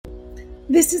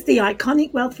This is the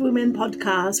Iconic Wealth Women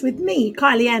podcast with me,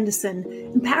 Kylie Anderson,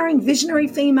 empowering visionary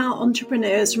female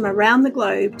entrepreneurs from around the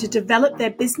globe to develop their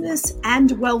business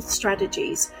and wealth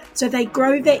strategies so they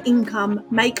grow their income,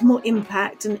 make more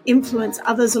impact, and influence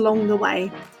others along the way.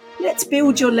 Let's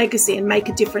build your legacy and make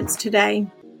a difference today.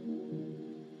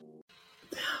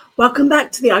 Welcome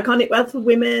back to the Iconic Wealth of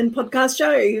Women podcast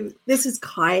show. This is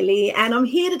Kylie, and I'm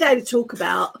here today to talk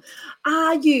about,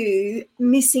 are you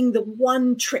missing the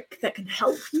one trick that can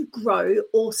help you grow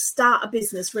or start a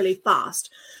business really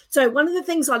fast? So one of the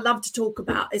things I love to talk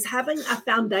about is having a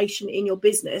foundation in your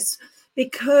business,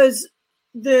 because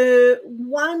the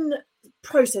one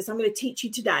process I'm going to teach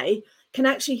you today can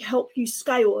actually help you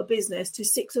scale a business to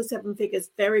 6 or 7 figures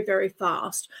very, very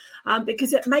fast,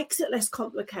 because it makes it less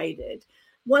complicated.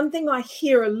 One thing I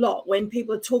hear a lot when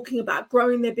people are talking about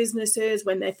growing their businesses,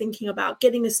 when they're thinking about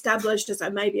getting established as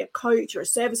maybe a coach or a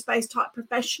service-based type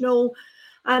professional,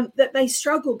 that they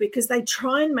struggle because they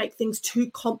try and make things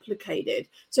too complicated.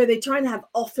 So they try and have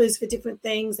offers for different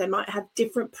things. They might have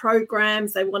different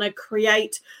programs. They want to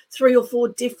create 3 or 4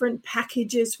 different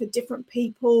packages for different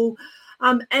people.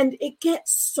 And it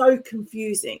gets so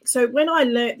confusing. So when I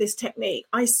learned this technique,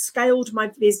 I scaled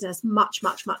my business much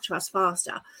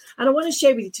faster. And I want to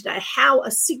share with you today how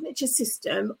a signature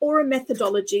system or a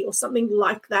methodology or something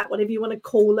like that, whatever you want to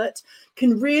call it,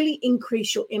 can really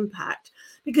increase your impact.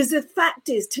 Because the fact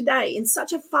is, today, in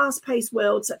such a fast-paced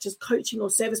world, such as coaching or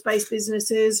service-based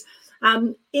businesses,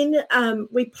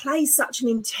 we play such an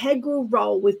integral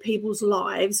role with people's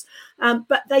lives,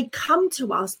 but they come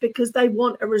to us because they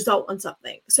want a result on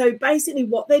something. So basically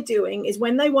what they're doing is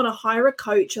when they want to hire a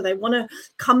coach or they want to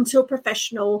come to a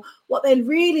professional, what they're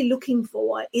really looking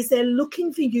for is they're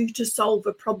looking for you to solve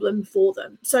a problem for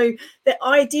them. So they're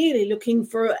ideally looking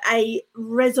for a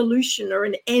resolution or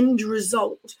an end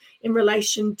result in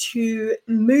relation to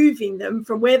moving them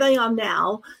from where they are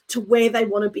now to where they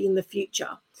want to be in the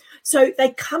future. So they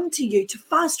come to you to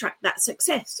fast track that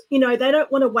success. You know, they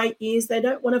don't want to wait years. They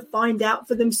don't want to find out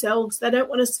for themselves. They don't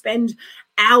want to spend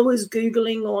hours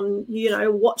Googling on,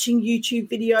 watching YouTube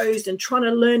videos and trying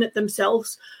to learn it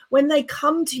themselves. When they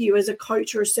come to you as a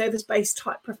coach or a service-based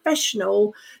type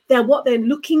professional, what they're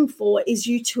looking for is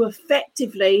you to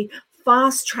effectively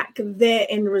fast track their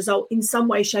end result in some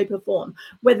way, shape or form,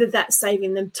 whether that's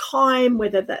saving them time,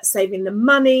 whether that's saving them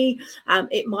money.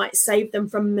 It might save them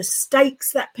from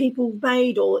mistakes that people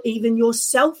made or even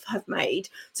yourself have made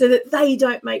so that they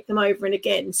don't make them over and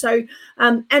again. So,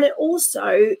 and it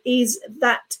also is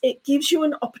that it gives you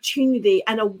an opportunity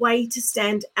and a way to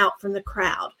stand out from the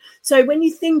crowd. So when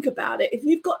you think about it, if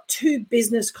you've got 2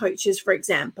 business coaches, for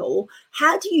example,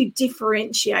 how do you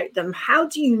differentiate them? How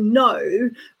do you know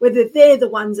whether they're the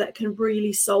ones that can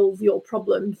really solve your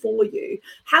problem for you?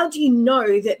 How do you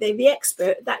know that they're the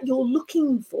expert that you're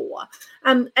looking for?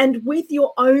 And with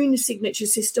your own signature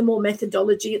system or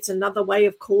methodology, it's another way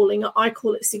of calling it. I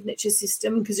call it signature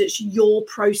system because it's your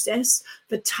process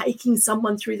for taking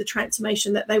someone through the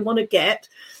transformation that they want to get.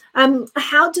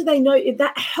 How do they know if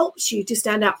that helps you to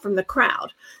stand out from the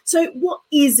crowd? So what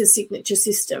is a signature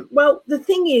system? Well, the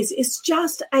thing is, it's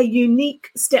just a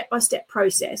unique step-by-step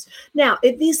process. Now,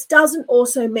 this doesn't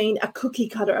also mean a cookie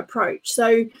cutter approach.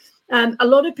 So a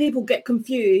lot of people get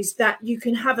confused that you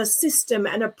can have a system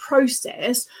and a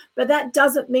process, but that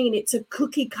doesn't mean it's a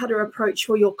cookie cutter approach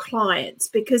for your clients,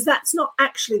 because that's not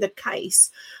actually the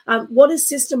case. What a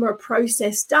system or a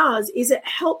process does is it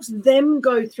helps them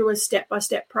go through a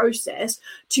step-by-step process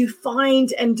to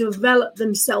find and develop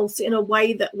themselves in a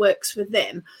way that works for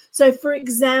them. So, for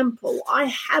example,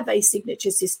 I have a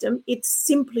signature system. It's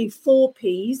simply 4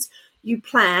 Ps. You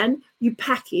plan, you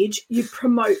package, you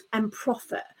promote, and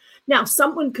profit. Now,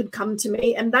 someone could come to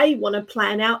me and they want to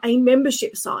plan out a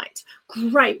membership site.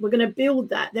 Great, we're going to build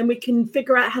that. Then we can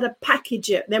figure out how to package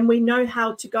it. Then we know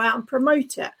how to go out and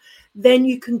promote it. Then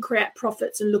you can create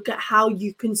profits and look at how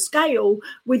you can scale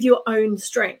with your own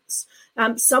strengths.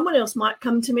 Someone else might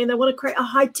come to me and they want to create a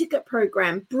high ticket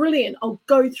program. Brilliant. I'll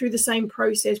go through the same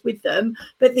process with them,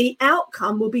 but the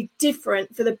outcome will be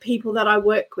different for the people that I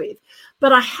work with.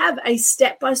 But I have a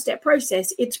step-by-step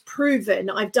process. It's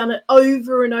proven. I've done it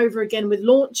over and over again with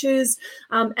launches,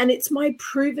 and it's my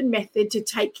proven method to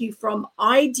take you from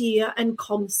idea and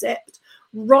concept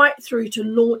right through to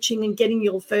launching and getting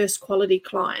your first quality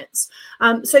clients.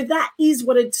 So that is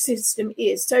what a system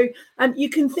is. So you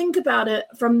can think about it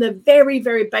from the very,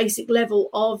 very basic level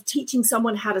of teaching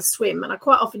someone how to swim. And I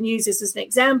quite often use this as an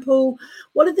example.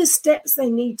 What are the steps they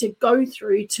need to go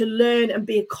through to learn and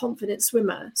be a confident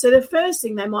swimmer? So the first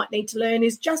thing they might need to learn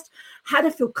is just how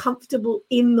to feel comfortable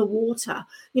in the water.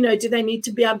 Do they need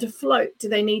to be able to float? Do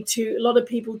they need to, a lot of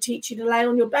people teach you to lay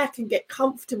on your back and get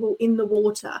comfortable in the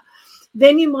water.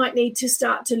 Then you might need to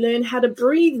start to learn how to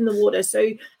breathe in the water. So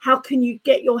how can you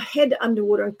get your head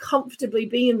underwater and comfortably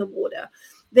be in the water?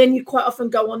 Then you quite often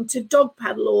go on to dog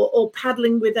paddle or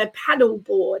paddling with a paddle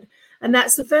board. And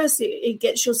that's the first thing. It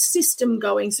gets your system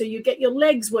going, so you get your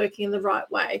legs working in the right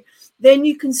way. Then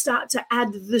you can start to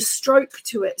add the stroke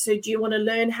to it. So do you want to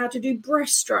learn how to do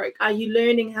breaststroke? Are you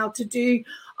learning how to do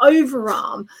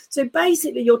overarm? So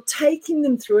basically, you're taking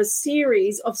them through a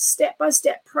series of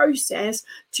step-by-step process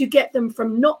to get them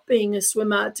from not being a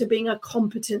swimmer to being a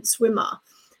competent swimmer.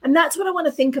 And that's what I want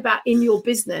to think about in your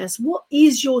business. What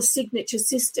is your signature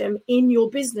system in your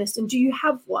business? And do you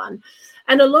have one?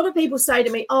 And a lot of people say to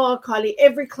me, oh, Kylie,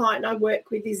 every client I work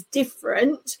with is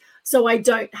different, so I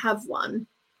don't have one.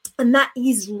 And that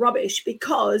is rubbish,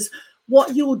 because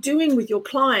what you're doing with your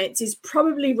clients is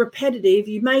probably repetitive.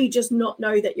 You may just not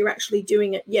know that you're actually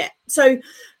doing it yet. So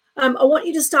I want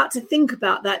you to start to think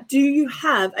about that. Do you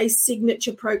have a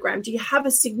signature program? Do you have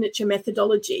a signature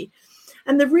methodology?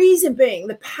 And the reason being,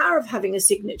 the power of having a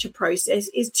signature process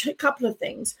is a couple of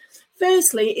things.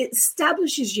 Firstly, it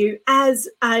establishes you as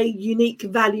a unique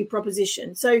value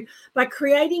proposition. So by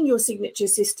creating your signature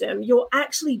system, you're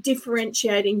actually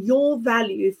differentiating your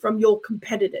value from your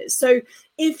competitors. So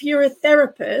if you're a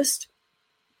therapist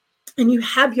and you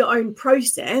have your own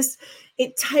process,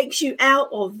 it takes you out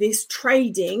of this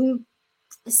trading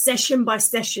session by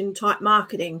session type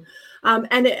marketing.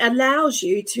 And it allows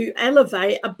you to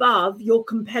elevate above your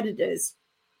competitors.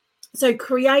 So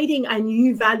creating a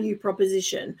new value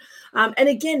proposition. And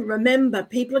again, remember,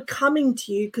 people are coming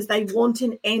to you because they want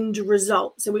an end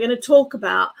result. So we're going to talk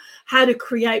about how to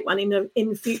create one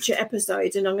in future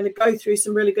episodes. And I'm going to go through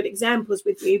some really good examples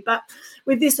with you. But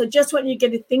with this, I just want you to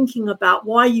get thinking about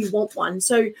why you want one.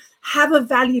 So have a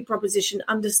value proposition,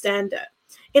 understand it.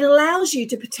 It allows you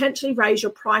to potentially raise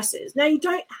your prices. Now, you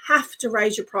don't have to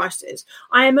raise your prices.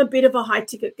 I am a bit of a high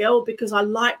ticket girl because I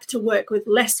like to work with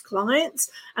less clients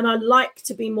and I like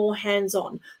to be more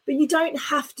hands-on. But you don't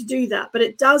have to do that. But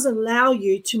it does allow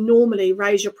you to normally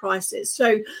raise your prices.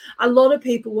 So a lot of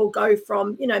people will go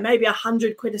from, maybe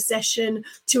 £100 a session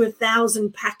to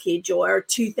 $1,000 package or a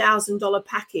 $2,000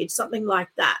 package, something like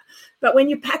that. But when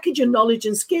you package your knowledge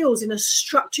and skills in a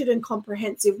structured and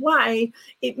comprehensive way,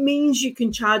 it means you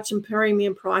can charge some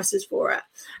premium prices for it,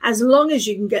 as long as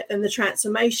you can get them the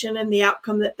transformation and the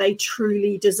outcome that they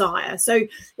truly desire. So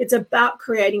it's about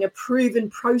creating a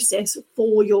proven process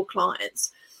for your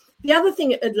clients. The other thing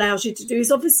it allows you to do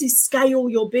is obviously scale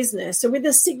your business. So with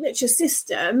a signature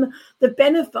system, the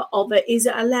benefit of it is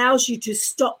it allows you to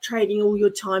stop trading all your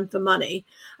time for money.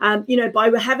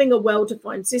 By having a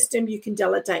well-defined system, you can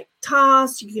delegate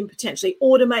tasks, you can potentially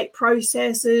automate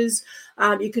processes,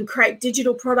 you can create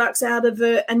digital products out of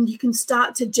it, and you can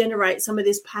start to generate some of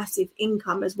this passive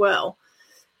income as well.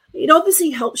 It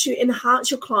obviously helps you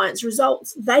enhance your clients'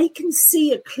 results. They can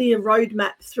see a clear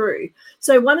roadmap through.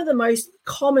 So one of the most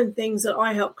common things that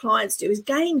I help clients do is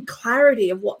gain clarity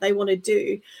of what they want to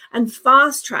do and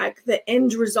fast track the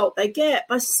end result they get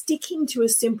by sticking to a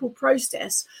simple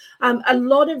process. A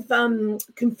lot of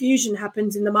confusion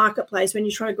happens in the marketplace when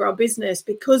you're trying to grow a business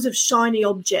because of shiny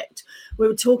object. We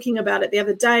were talking about it the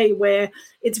other day, where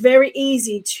it's very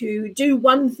easy to do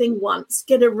one thing once,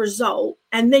 get a result,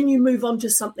 and then you move on to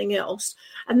something else.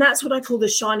 And that's what I call the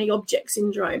shiny object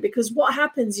syndrome, because what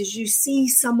happens is you see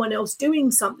someone else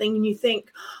doing something and you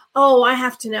think, oh, I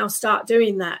have to now start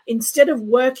doing that. Instead of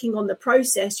working on the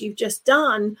process you've just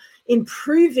done,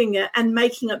 improving it and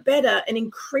making it better and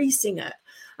increasing it.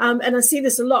 And I see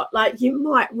this a lot. Like, you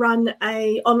might run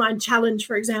a online challenge,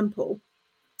 for example.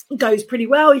 It goes pretty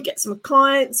well. You get some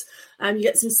clients, you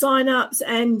get some signups,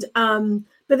 and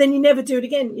but then you never do it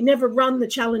again. You never run the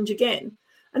challenge again.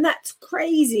 And that's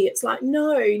crazy. It's like,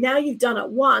 no, now you've done it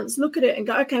once. Look at it and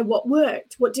go, okay, what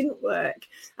worked? What didn't work?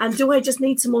 And do I just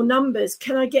need some more numbers?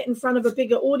 Can I get in front of a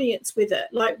bigger audience with it?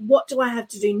 Like, what do I have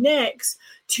to do next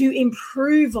to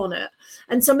improve on it?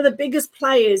 And some of the biggest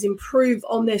players improve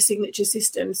on their signature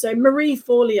system. So Marie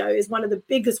Forleo is one of the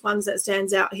biggest ones that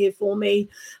stands out here for me.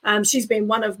 She's been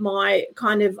one of my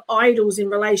kind of idols in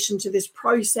relation to this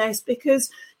process, because,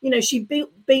 she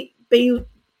built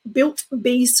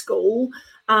B School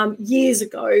years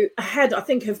ago. Had, I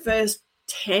think, her first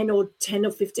 10 or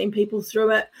 15 people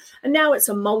through it. And now it's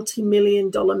a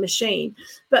multi-million-dollar machine.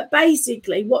 But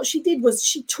basically what she did was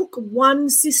she took one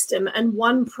system and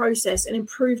one process and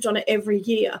improved on it every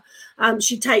year.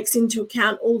 She takes into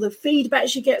account all the feedback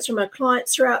she gets from her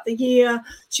clients throughout the year.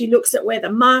 She looks at where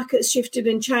the market's shifted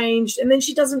and changed. And then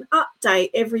she does an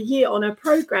update every year on her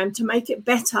program to make it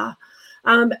better.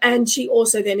 And she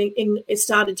also then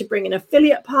started to bring in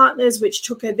affiliate partners, which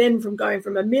took her then from going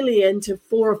from $1 million to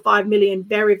 4 or 5 million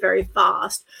very, very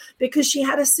fast, because she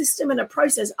had a system and a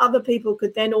process other people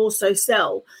could then also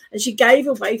sell. And she gave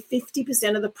away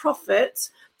 50% of the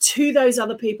profits to those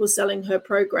other people selling her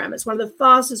program. It's one of the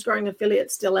fastest growing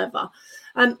affiliates still ever.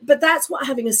 But that's what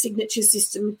having a signature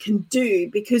system can do,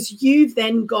 because you've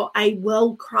then got a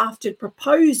well-crafted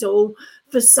proposal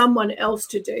for someone else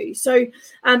to do. So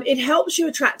it helps you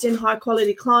attract in high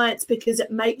quality clients because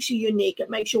it makes you unique. It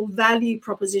makes your value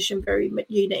proposition very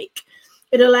unique.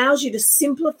 It allows you to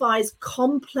simplify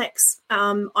complex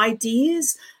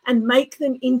ideas and make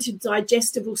them into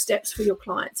digestible steps for your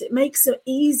clients. It makes it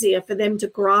easier for them to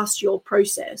grasp your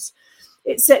process.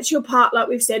 It sets you apart, like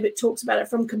we've said. It talks about it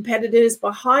from competitors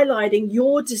by highlighting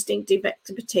your distinctive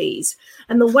expertise,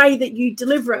 and the way that you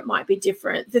deliver it might be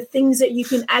different. The things that you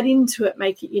can add into it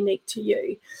make it unique to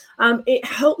you. It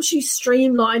helps you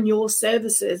streamline your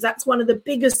services. That's one of the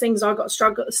biggest things I got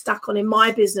stuck on in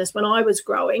my business when I was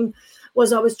growing,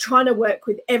 was I was trying to work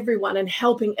with everyone and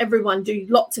helping everyone do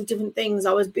lots of different things.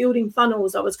 I was building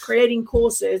funnels. I was creating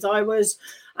courses. I was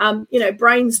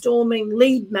brainstorming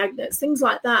lead magnets, things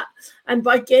like that. And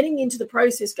by getting into the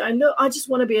process going, look, I just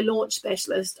want to be a launch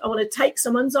specialist. I want to take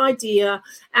someone's idea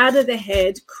out of their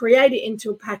head, create it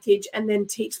into a package, and then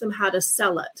teach them how to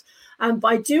sell it. And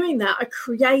by doing that, I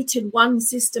created one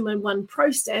system and one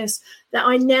process that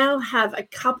I now have a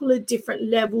couple of different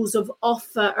levels of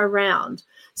offer around.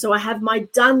 So I have my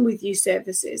done with you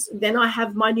services. Then I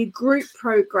have my new group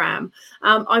program.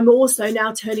 I'm also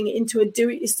now turning it into a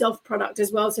do-it-yourself product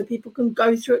as well, so people can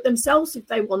go through it themselves if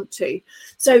they want to.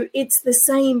 So it's the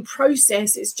same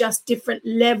process. It's just different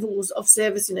levels of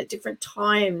servicing at different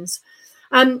times.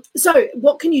 So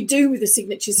what can you do with a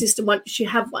signature system once you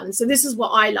have one? So this is what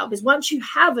I love, is once you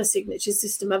have a signature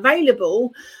system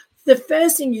available, the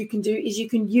first thing you can do is you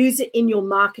can use it in your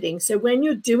marketing. So when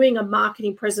you're doing a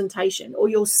marketing presentation or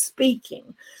you're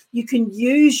speaking, you can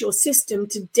use your system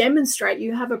to demonstrate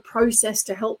you have a process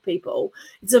to help people.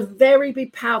 It's a very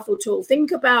big, powerful tool.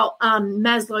 Think about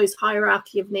Maslow's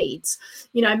hierarchy of needs.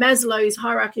 Maslow's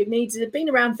hierarchy of needs has been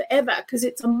around forever because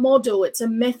it's a model, it's a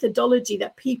methodology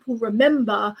that people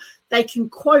remember, they can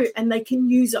quote, and they can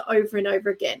use it over and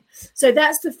over again. So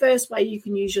that's the first way you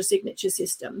can use your signature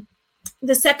system.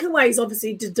 The second way is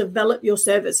obviously to develop your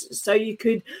services. So you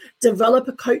could develop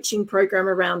a coaching program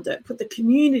around it, put the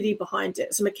community behind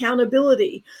it, some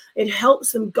accountability. It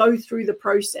helps them go through the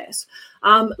process.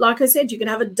 Like I said, you can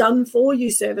have a done for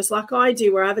you service like I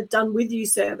do, where I have a done with you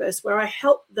service where I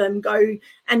help them go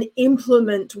and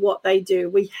implement what they do.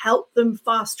 We help them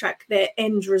fast track their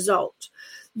end result.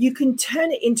 You can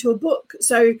turn it into a book.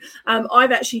 So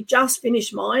I've actually just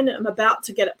finished mine. I'm about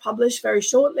to get it published very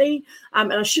shortly.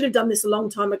 And I should have done this a long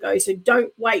time ago. So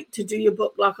don't wait to do your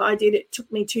book like I did. It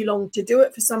took me too long to do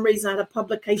it. For some reason, I had a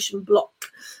publication block.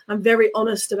 I'm very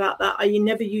honest about that. I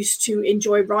never used to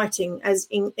enjoy writing, as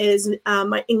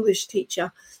my English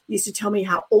teacher used to tell me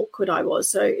how awkward I was.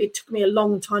 So it took me a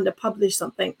long time to publish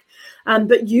something.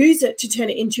 But use it to turn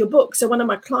it into your book. So one of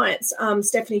my clients,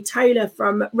 Stephanie Taylor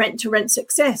from Rent to Rent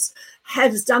Success,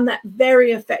 has done that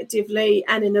very effectively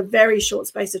and in a very short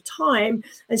space of time.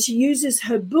 And she uses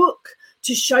her book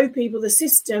to show people the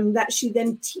system that she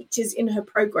then teaches in her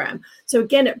program. So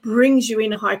again, it brings you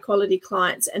in high quality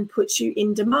clients and puts you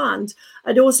in demand.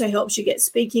 It also helps you get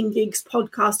speaking gigs,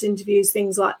 podcast interviews,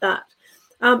 things like that.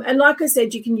 And like I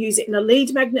said, you can use it in a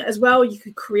lead magnet as well. You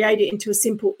could create it into a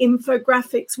simple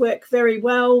infographics, work very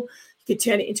well. You could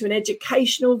turn it into an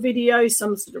educational video,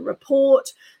 some sort of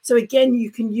report. So again,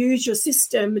 you can use your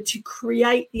system to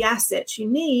create the assets you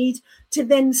need to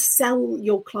then sell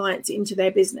your clients into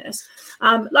their business.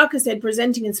 Like I said,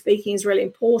 presenting and speaking is really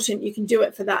important. You can do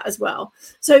it for that as well.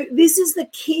 So this is the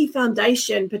key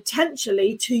foundation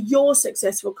potentially to your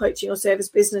successful coaching or service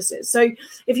businesses. So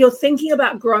if you're thinking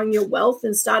about growing your wealth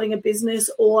and starting a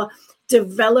business, or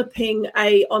developing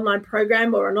an online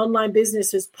program or an online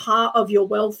business as part of your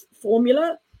wealth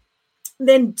formula,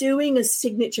 then doing a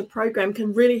signature program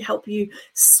can really help you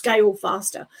scale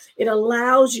faster. It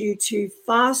allows you to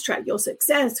fast track your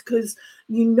success because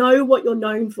you know what you're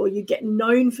known for. You get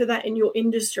known for that in your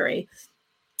industry.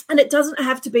 And it doesn't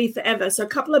have to be forever. So a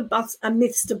couple of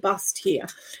myths to bust here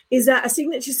is that a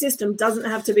signature system doesn't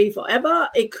have to be forever.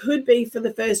 It could be for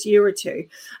the first year or two.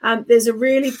 There's a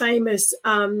really famous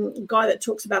guy that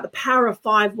talks about the power of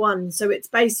 5-1. So it's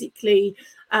basically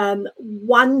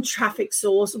one traffic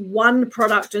source, one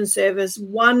product and service,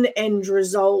 one end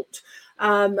result,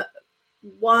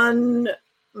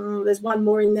 there's one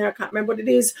more in there, I can't remember what it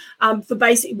is, for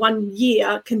basically 1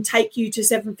 year can take you to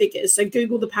 7 figures. So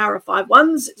Google the power of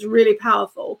 5-1s. It's really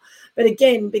powerful. But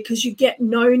again, because you get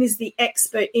known as the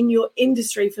expert in your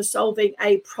industry for solving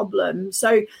a problem.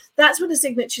 So that's what a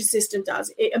signature system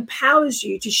does. It empowers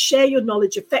you to share your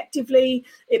knowledge effectively.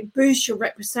 It boosts your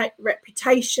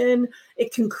reputation.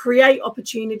 It can create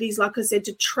opportunities, like I said,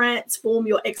 to transform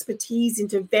your expertise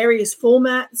into various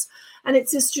formats. And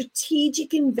it's a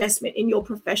strategic investment in your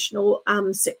professional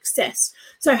success.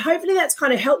 So hopefully that's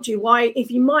kind of helped you. Why,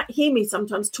 if you might hear me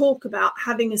sometimes talk about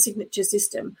having a signature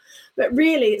system, but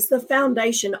really it's the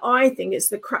foundation. I think it's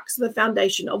the crux of the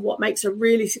foundation of what makes a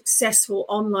really successful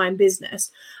online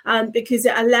business, because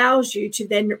it allows you to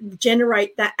then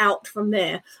generate that out from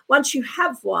there. Once you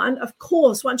have one, of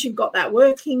course, once you've got that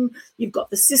working, you've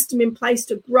got the system in place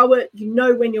to grow it, you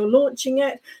know when you're launching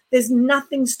it, there's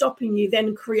nothing stopping you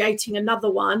then creating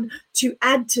another one to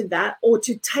add to that or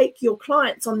to take your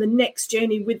clients on the next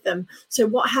journey with them. So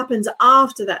what happens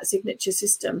after that signature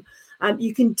system?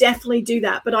 You can definitely do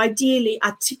that, but ideally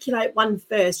articulate one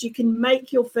first. You can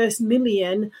make your first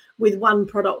million with one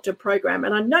product or program.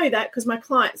 And I know that because my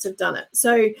clients have done it.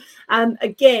 So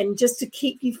again, just to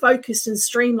keep you focused and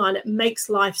streamlined, it makes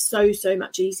life so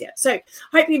much easier. So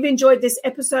hope you've enjoyed this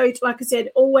episode. Like I said,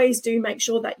 always do make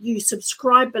sure that you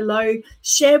subscribe below,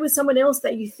 share with someone else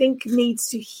that you think needs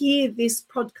to hear this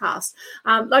podcast.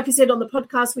 Like I said, on the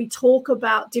podcast, we talk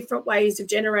about different ways of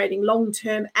generating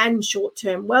long-term and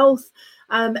short-term wealth.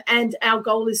 And our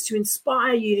goal is to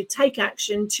inspire you to take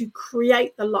action to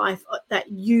create the life that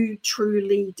you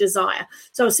truly desire.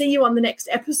 So I'll see you on the next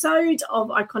episode of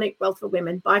Iconic Wealth for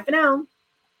Women. Bye for now.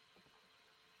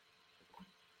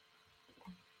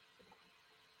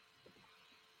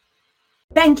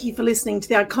 Thank you for listening to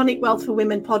the Iconic Wealth for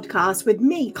Women podcast with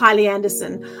me, Kylie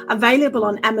Anderson, available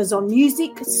on Amazon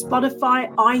Music,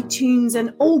 Spotify, iTunes,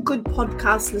 and all good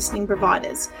podcast listening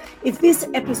providers. If this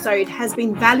episode has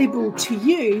been valuable to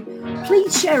you,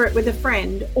 please share it with a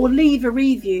friend or leave a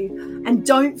review. And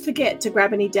don't forget to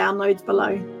grab any downloads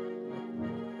below.